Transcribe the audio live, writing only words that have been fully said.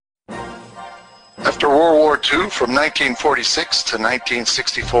After World War II, from 1946 to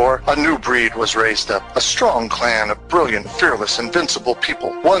 1964, a new breed was raised up. A strong clan of brilliant, fearless, invincible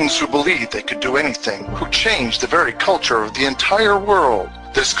people. Ones who believed they could do anything, who changed the very culture of the entire world.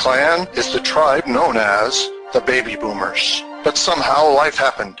 This clan is the tribe known as the Baby Boomers. But somehow life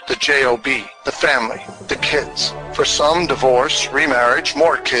happened. The J-O-B, the family, the kids. For some, divorce, remarriage,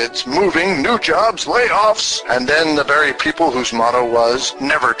 more kids, moving, new jobs, layoffs. And then the very people whose motto was,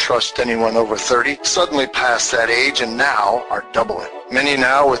 never trust anyone over 30, suddenly passed that age and now are double it. Many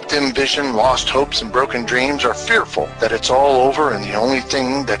now with dim vision, lost hopes, and broken dreams are fearful that it's all over and the only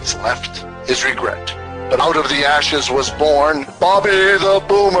thing that's left is regret. But out of the ashes was born Bobby the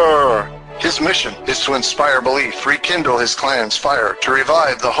Boomer. His mission is to inspire belief, rekindle his clan's fire, to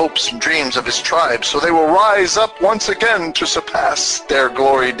revive the hopes and dreams of his tribe so they will rise up once again to surpass their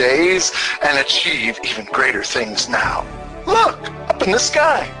glory days and achieve even greater things now. Look, up in the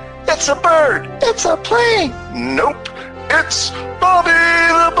sky. It's a bird. It's a plane. Nope. It's Bobby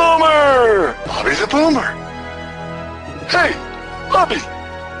the Boomer. Bobby the Boomer. Hey, Bobby.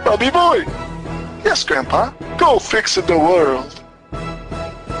 Bobby boy. Yes, Grandpa. Go fix the world.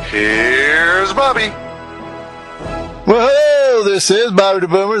 Here's Bobby. Well, this is Bobby the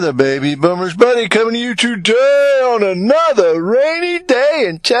Boomer, the Baby Boomer's buddy, coming to you today on another rainy day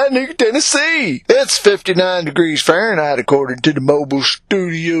in Chattanooga, Tennessee. It's 59 degrees Fahrenheit according to the mobile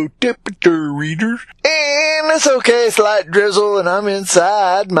studio temperature readers. And it's okay, it's light drizzle, and I'm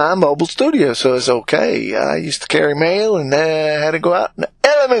inside my mobile studio, so it's okay. I used to carry mail, and I had to go out in the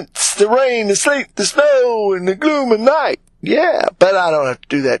elements, the rain, the sleet, the snow, and the gloom of night. Yeah, but I don't have to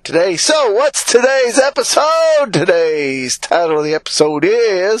do that today. So, what's today's episode? Today's title of the episode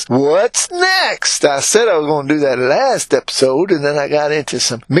is, What's Next? I said I was going to do that last episode, and then I got into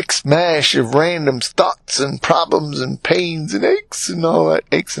some mixed mash of random thoughts and problems and pains and aches and all that,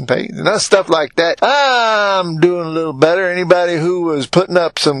 aches and pains and stuff like that. I'm doing a little better. Anybody who was putting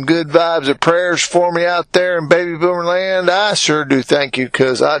up some good vibes or prayers for me out there in Baby Boomer Land, I sure do thank you,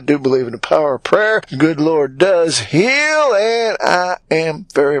 because I do believe in the power of prayer. The good Lord does heal, and I am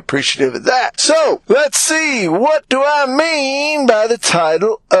very appreciative of that. So, let's see, what do I mean by the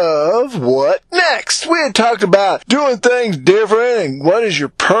title of What Next? We had talked about doing things different, and what is your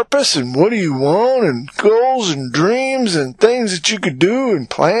purpose, and what do you want, and goals and dreams, and things that you could do, and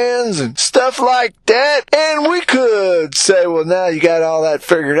plans, and stuff like that. And we could say, well, now you got all that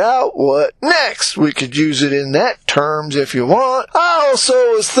figured out, what next? We could use it in that terms if you want. I also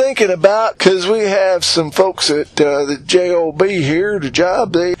was thinking about, because we have some folks at the J-O-B here, the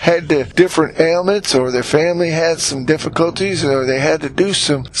job, they had different ailments, or their family had some difficulties, or they had to do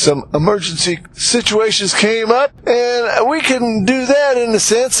some emergency situations came up, and we can do that in the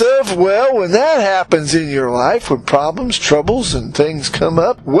sense of, well, when that happens in your life, when problems, troubles, and things come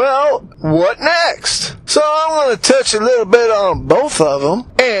up, well, what next? So I'm going to touch a little bit on both of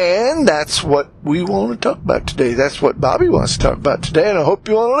them, and that's what we want to talk about today. That's what Bobby wants to talk about today, and I hope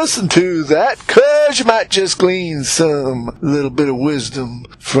you want to listen to that, because you might just glean some little bit of wisdom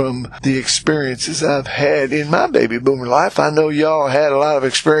from the experiences I've had in my baby boomer life. I know y'all had a lot of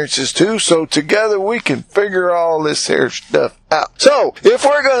experiences too, so together we can figure all this here stuff out. So, if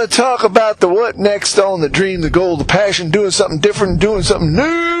we're going to talk about the what next on the dream, the goal, the passion, doing something different, doing something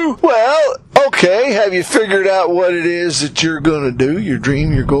new, well, okay, have you figured out what it is that you're going to do, your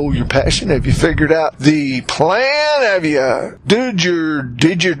dream, your goal, your passion? Have you figured out the plan? Have you did your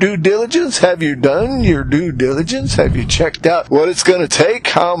due diligence? Have you done your due diligence? Have you checked out what it's going to take?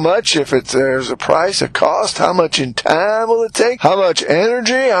 How much, if there's a price, a cost? How much in time will it take? How much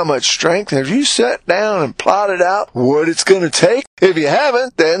energy? How much strength? Have you sat down and plotted out what it's going to take? If you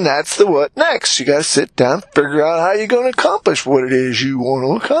haven't, then that's the what next. You got to sit down and figure out how you're going to accomplish what it is you want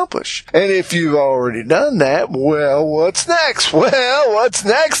to accomplish. And if you've already done that, well, what's next? Well, what's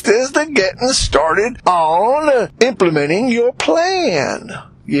next is the getting started on implementing your plan.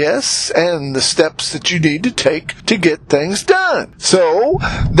 Yes, and the steps that you need to take to get things done. So,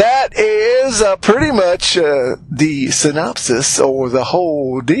 that is pretty much the synopsis, or the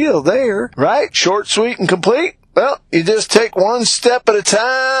whole deal there, right? Short, sweet, and complete. Well, you just take one step at a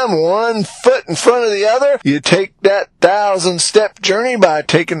time, one foot in front of the other. You take that 1,000-step journey by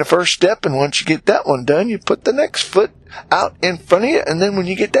taking the first step, and once you get that one done, you put the next foot out in front of you, and then when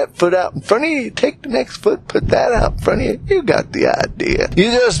you get that foot out in front of you, you take the next foot, put that out in front of you. You got the idea. You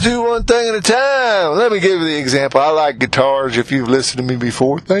just do one thing at a time. Let me give you the example. I like guitars. If you've listened to me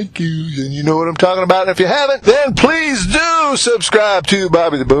before, thank you, and you know what I'm talking about. And if you haven't, then please do subscribe to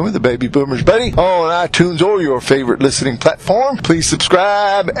Bobby the Boomer, the Baby Boomer's buddy, on iTunes or your favorite listening platform. Please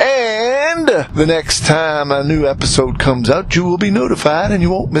subscribe, and the next time a new episode comes out, you will be notified, and you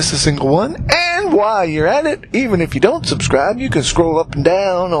won't miss a single one. And And while you're at it, even if you don't subscribe, you can scroll up and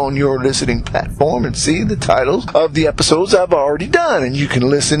down on your listening platform and see the titles of the episodes I've already done. And you can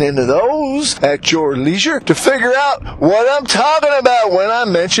listen into those at your leisure to figure out what I'm talking about when I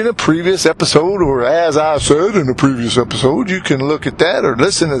mention a previous episode, or as I said in a previous episode. You can look at that or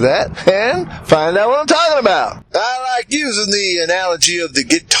listen to that and find out what I'm talking about. I like using the analogy of the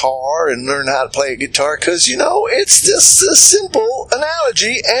guitar and learn how to play a guitar because, it's just a simple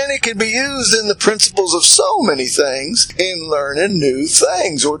analogy, and it can be used in the principles of so many things in learning new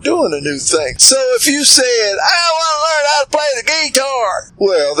things or doing a new thing. So if you said, I want to learn how to play the guitar,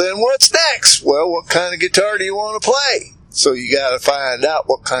 well, then what's next? Well, what kind of guitar do you want to play? So you got to find out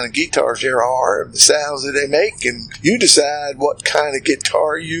what kind of guitars there are and the sounds that they make, and you decide what kind of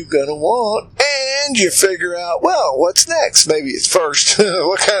guitar you're going to want, and you figure out, well, what's next? Maybe it's first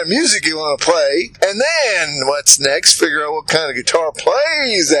what kind of music you want to play, and then what's next? Figure out what kind of guitar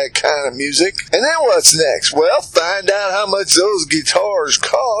plays that kind of music, and then what's next? Well, find out how much those guitars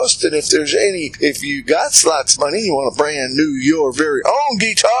cost, and if you got lots of money, you want to brand new your very own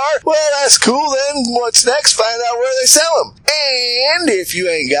guitar, well, that's cool. Then what's next? Find out where they sell them. And if you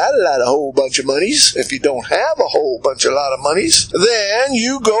ain't got a whole bunch of monies, if you don't have a lot of monies, then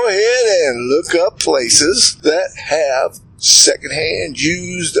you go ahead and look up places that have secondhand,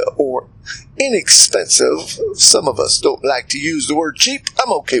 used, or inexpensive. Some of us don't like to use the word cheap.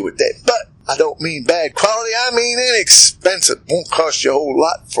 I'm okay with that. But I don't mean bad quality, I mean inexpensive. Won't cost you a whole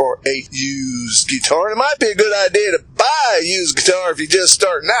lot for a used guitar. And it might be a good idea to buy a used guitar if you're just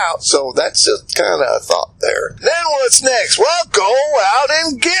starting out. So that's just kind of a thought there. Then what's next? Well, go out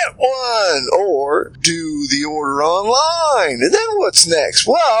and get one, or do the order online. And then what's next?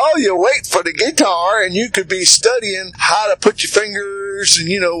 Well, you wait for the guitar, and you could be studying how to put your fingers and,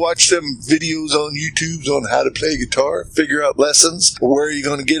 watch them videos on YouTube on how to play guitar, figure out lessons. Where are you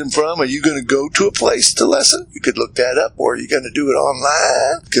going to get them from? Are you going to go to a place to lesson? You could look that up. Or are you going to do it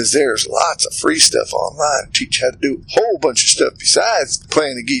online? Because there's lots of free stuff online to teach you how to do a whole bunch of stuff besides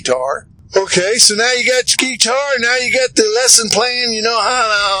playing the guitar. Okay, so now you got your guitar, now you got the lesson plan,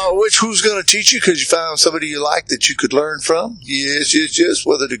 who's going to teach you because you found somebody you like that you could learn from. Yes,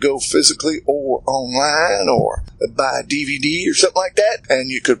 whether to go physically or online or buy a DVD or something like that. And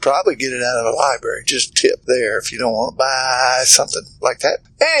you could probably get it out of a library. Just tip there if you don't want to buy something like that.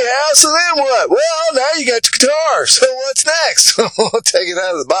 Anyhow, so then what? Well, now you got your guitar. So what's next? Take it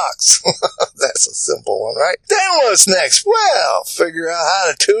out of the box. That's a simple one, right? Then what's next? Well, figure out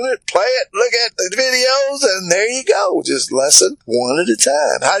how to tune it, play it, look at the videos, and there you go. Just lesson one at a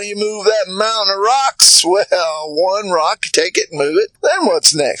time. How do you move that mountain of rocks? Well, one rock, you take it and move it. Then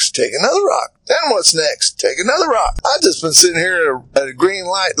what's next? Take another rock. Then what's next? Take another rock. I've just been sitting here at a green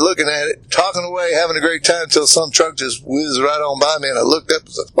light looking at it, talking away, having a great time until some truck just whizzed right on by me, and I looked up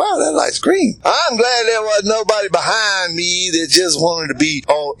and said, wow, that light's green. I'm glad there wasn't nobody behind me that just wanted to be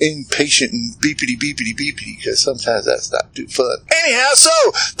all impatient and beepity, because sometimes that's not too fun. Anyhow, so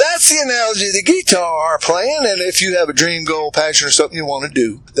that's the analogy of the guitar playing, and if you have a dream, goal, passion, or something you want to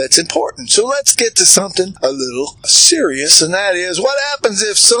do, that's important. So let's get to something a little serious, and that is, what happens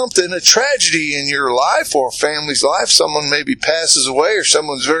if a tragedy in your life or family's life, someone maybe passes away, or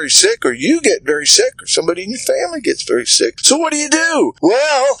someone's very sick, or you get very sick, or somebody in your family gets very sick. So what do?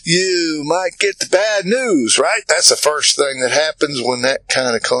 Well, you might get the bad news, right? That's the first thing that happens when that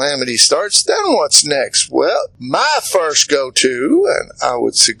kind of calamity starts. Then what's next? Well, my first go-to, and I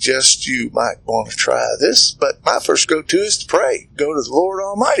would suggest you might want to try this, but my first go-to is to pray. Go to the Lord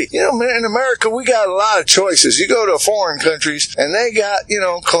Almighty. In America, we got a lot of choices. You go to foreign countries, and they got,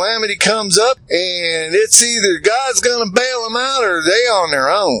 calamity comes up, and it's either God's going to bail them out or they on their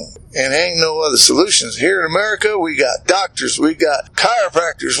own. And ain't no other solutions. Here in America, we got doctors, we got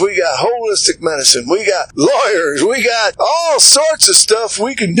chiropractors, we got holistic medicine, we got lawyers, we got all sorts of stuff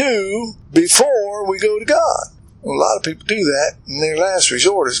we can do before we go to God. A lot of people do that, and their last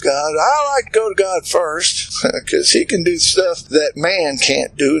resort is God. I like to go to God first, because He can do stuff that man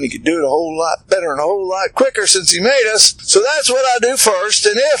can't do, and He can do it a whole lot better and a whole lot quicker since He made us. So that's what I do first,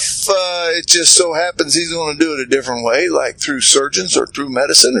 and if it just so happens He's going to do it a different way, like through surgeons or through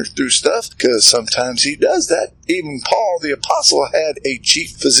medicine or through stuff, because sometimes He does that. Even Paul the Apostle had a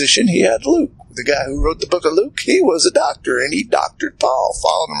chief physician. He had Luke. The guy who wrote the book of Luke, he was a doctor, and he doctored Paul,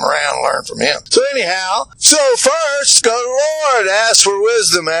 followed him around and learned from him. So anyhow, first, go to the Lord, ask for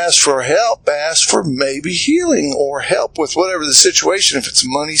wisdom, ask for help, ask for maybe healing or help with whatever the situation. If it's a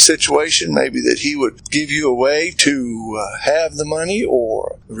money situation, maybe that He would give you a way to have the money,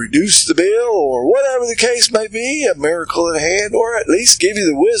 or reduce the bill, or whatever the case may be, a miracle at hand, or at least give you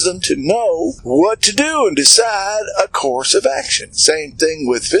the wisdom to know what to do and decide a course of action. Same thing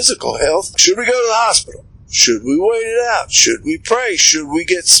with physical health. Should we go to the hospital? Should we wait it out? Should we pray? Should we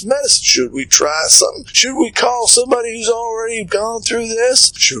get some medicine? Should we try something? Should we call somebody who's already gone through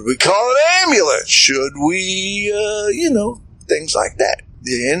this? Should we call an ambulance? Should we, things like that.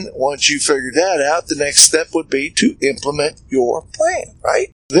 Then, once you figure that out, the next step would be to implement your plan,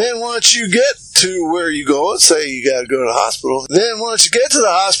 right? Then once you get to where you go, say you got to go to the hospital, then once you get to the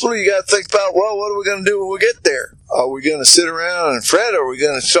hospital, you got to think about, well, what are we going to do when we get there? Are we going to sit around and fret? Are we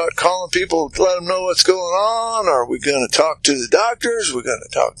going to start calling people to let them know what's going on? Are we going to talk to the doctors? Are we going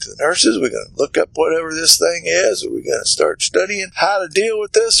to talk to the nurses? Are we going to look up whatever this thing is? Are we going to start studying how to deal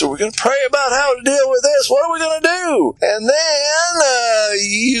with this? Are we going to pray about how to deal with this? What are we going to do? And then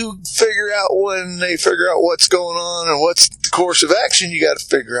you figure out, when they figure out what's going on and what's the course of action, you got to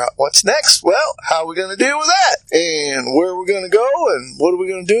figure out what's next. Well, how are we going to deal with that? And where are we going to go? And what are we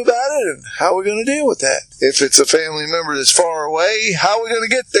going to do about it? And how are we going to deal with that? If it's a family member that's far away, how are we going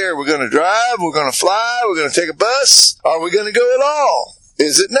to get there? We're going to drive? We're going to fly? We're going to take a bus? Are we going to go at all?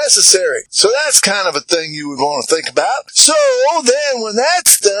 Is it necessary? So that's kind of a thing you would want to think about. So then when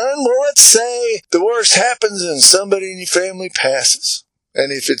that's done, well, let's say the worst happens and somebody in your family passes.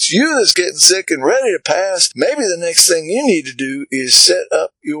 And if it's you that's getting sick and ready to pass, maybe the next thing you need to do is set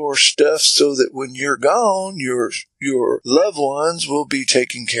up your stuff so that when you're gone, your loved ones will be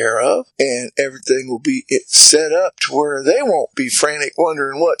taken care of and everything will be set up to where they won't be frantic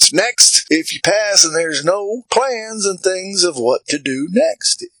wondering what's next if you pass and there's no plans and things of what to do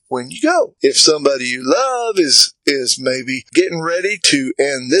next when you go. If somebody you love is maybe getting ready to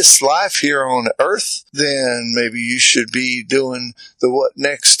end this life here on earth, then maybe you should be doing the what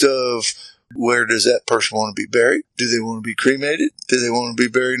next of where does that person want to be buried? Do they want to be cremated? Do they want to be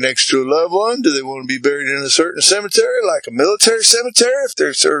buried next to a loved one? Do they want to be buried in a certain cemetery, like a military cemetery if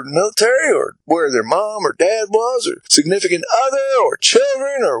they're serving military, or where their mom or dad was, or significant other, or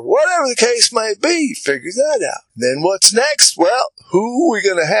children, or whatever the case may be? Figure that out. Then what's next? Well, who are we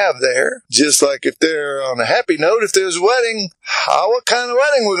going to have there? Just like if they're on a happy note, if there's a wedding, what kind of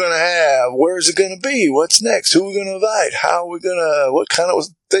wedding we're going to have? Where's it going to be? What's next? Who are we going to invite? What kind of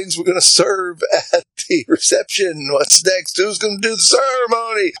things we're going to serve at the reception? What's next? Who's going to do the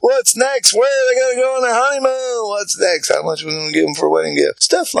ceremony? What's next? Where are they going to go on their honeymoon? What's next? How much are we going to give them for a wedding gift?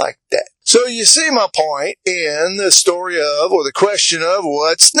 Stuff like that. So you see my point in the story of, or the question of,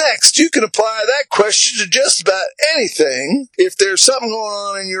 what's next? You can apply that question to just about anything. If there's something going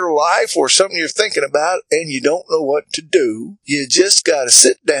on in your life or something you're thinking about and you don't know what to do, you just got to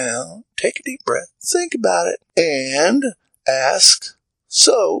sit down, take a deep breath, think about it, and ask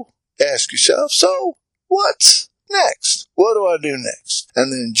yourself, so what's next? What do I do next?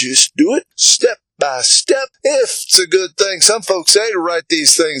 And then just do it step by step. If it's a good thing, some folks say to write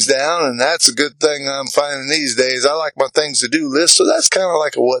these things down, and that's a good thing I'm finding these days. I like my things to do list, so that's kind of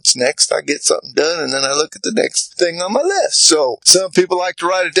like a what's next. I get something done, and then I look at the next thing on my list. So some people like to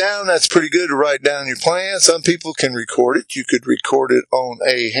write it down. That's pretty good to write down your plan. Some people can record it. You could record it on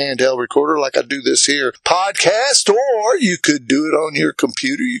a handheld recorder like I do this here podcast, or you could do it on your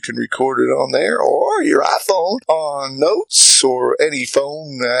computer. You can record it on there, or your iPhone on Notes, or any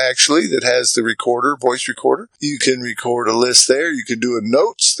phone actually that has the voice recorder. You can record a list there. You can do a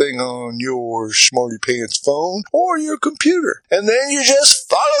notes thing on your smarty pants phone or your computer. And then you just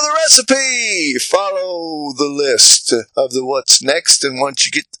follow the recipe. Follow the list of the what's next. And once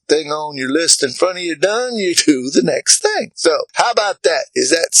you get the thing on your list in front of you done, you do the next thing. So how about that? Is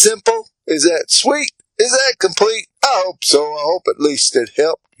that simple? Is that sweet? Is that complete? I hope so. I hope at least it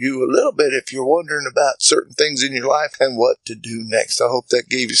helped you a little bit if you're wondering about certain things in your life and what to do next. I hope that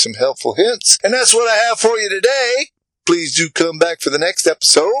gave you some helpful hints. And that's what I have for you today. Please do come back for the next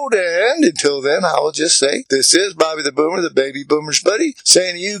episode. And until then, I will just say, this is Bobby the Boomer, the baby boomer's buddy,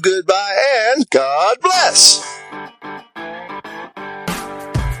 saying to you goodbye and God bless.